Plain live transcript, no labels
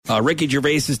Ricky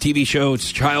Gervais's TV show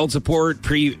Child Support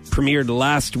premiered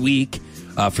last week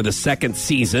for the second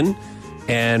season.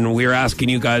 And we're asking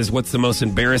you guys, what's the most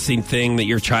embarrassing thing that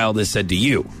your child has said to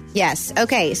you? Yes.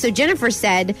 Okay. So Jennifer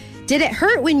said, did it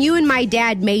hurt when you and my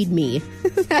dad made me?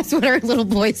 That's what her little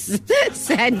boy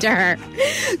said to her.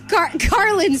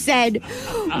 Carlin said,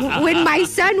 when my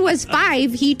son was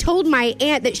 5, he told my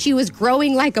aunt that she was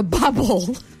growing like a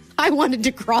bubble. I wanted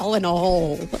to crawl in a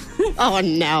hole. Oh,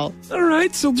 no. All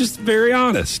right, so just very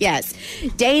honest. Yes.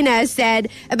 Dana said,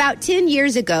 about 10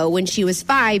 years ago when she was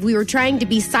 5, we were trying to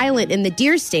be silent in the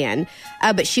deer stand,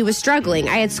 but she was struggling.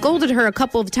 I had scolded her a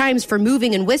couple of times for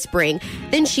moving and whispering.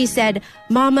 Then she said,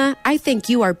 Mama, I think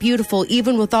you are beautiful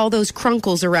even with all those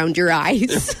crunkles around your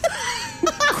eyes.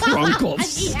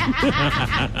 Crunkles.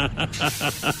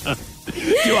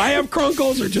 Do I have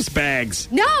crunkles or just bags?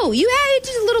 No, you had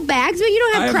just little bags, but you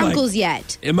don't have crunkles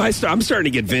yet. I'm starting to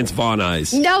get Vince Vaughn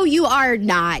eyes. No, you are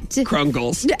not.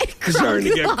 Crunkles. I'm starting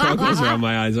to get crunkles around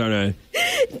my eyes, aren't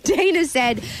I? Dana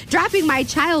said, dropping my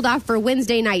child off for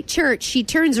Wednesday night church, she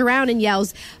turns around and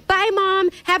yells, bye, Mom.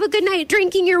 Have a good night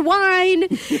drinking your wine.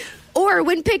 Or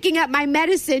when picking up my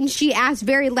medicine, she asked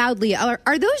very loudly, are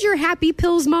those your happy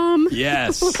pills, Mom?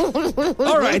 Yes.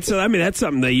 All right. So, I mean, that's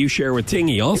something that you share with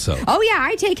Tingy also. Oh, yeah.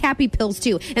 I take happy pills,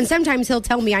 too. And sometimes he'll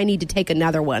tell me I need to take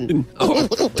another one. Oh,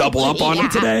 double up on him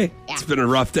today? Yeah. It's been a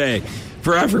rough day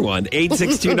for everyone.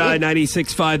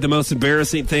 862-996-5, the most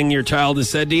embarrassing thing your child has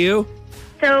said to you?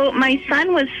 So my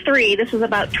son was 3. This was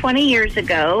about 20 years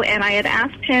ago, and I had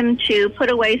asked him to put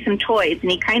away some toys,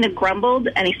 and he kind of grumbled,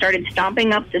 and he started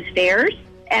stomping up the stairs.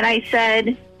 And I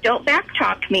said, don't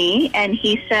backtalk me. And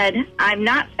he said, I'm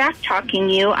not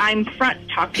backtalking you. I'm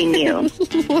front-talking you.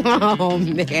 Oh,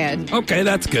 man. Okay,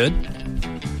 that's good.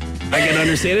 I can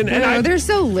understand it. And they're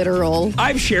so literal.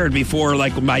 I've shared before,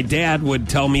 like my dad would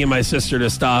tell me and my sister to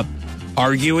stop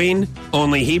arguing,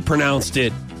 only he pronounced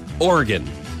it Oregon.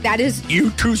 That is...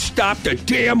 You two stop the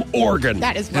damn organ.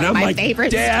 That is one of my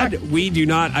favorites. Dad, we do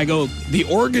not... I go, the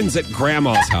organ's at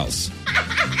Grandma's house.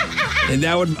 And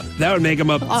that would make him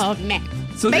up... Oh, man.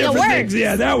 So make it worse.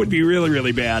 Yeah, that would be really,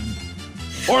 really bad.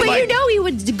 Or but like, he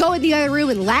would go in the other room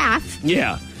and laugh.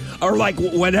 Yeah. Or like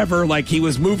whenever, like he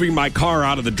was moving my car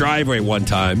out of the driveway one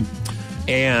time,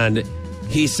 and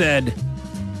he said...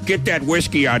 Get that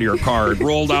whiskey out of your car. It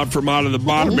rolled out from out of the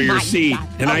bottom of your seat. God.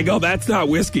 And I go, that's not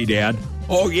whiskey, Dad.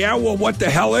 Oh, yeah? Well, what the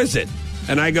hell is it?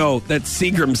 And I go, that's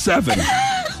Seagram 7.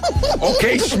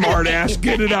 Okay, smart ass,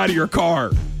 get it out of your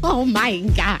car. Oh, my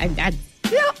God. That's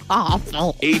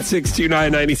awful.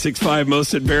 862-996-5,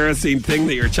 most embarrassing thing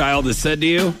that your child has said to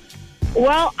you?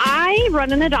 Well, I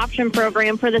run an adoption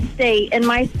program for the state, and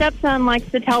my stepson likes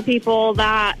to tell people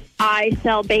that I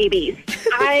sell babies.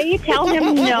 I tell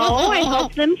him no. I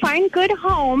help them find good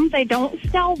homes. I don't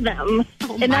sell them.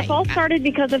 And that's all started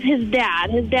because of his dad.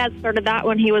 His dad started that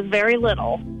when he was very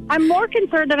little. I'm more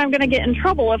concerned that I'm going to get in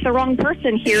trouble if the wrong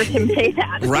person hears him say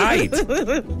that. Right.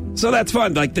 So that's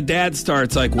fun. Like the dad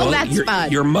starts like, well,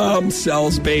 your mom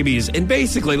sells babies. And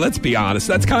basically, let's be honest,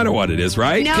 that's kind of what it is,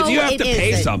 right? Because you have to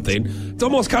pay something. It's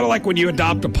almost kind of like when you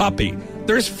adopt a puppy.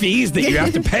 There's fees that you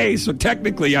have to pay. So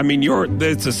technically, I mean,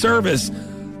 it's a service.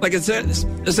 Like it's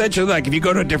essentially like if you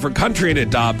go to a different country and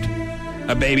adopt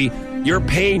a baby, you're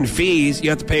paying fees. You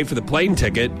have to pay for the plane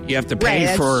ticket. You have to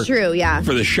pay for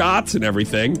the shots and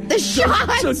everything. The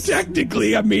shots. So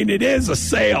technically, I mean, it is a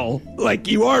sale. Like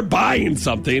you are buying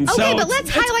something. Okay, so but let's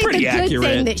highlight the good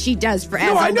thing that she does for.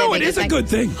 No, I know it is a good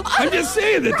thing. I'm just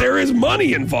saying that there is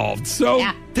money involved. So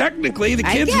technically, the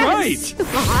kid's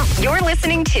right. You're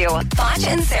listening to Foch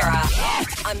and Sarah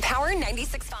on Power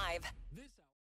 96.5.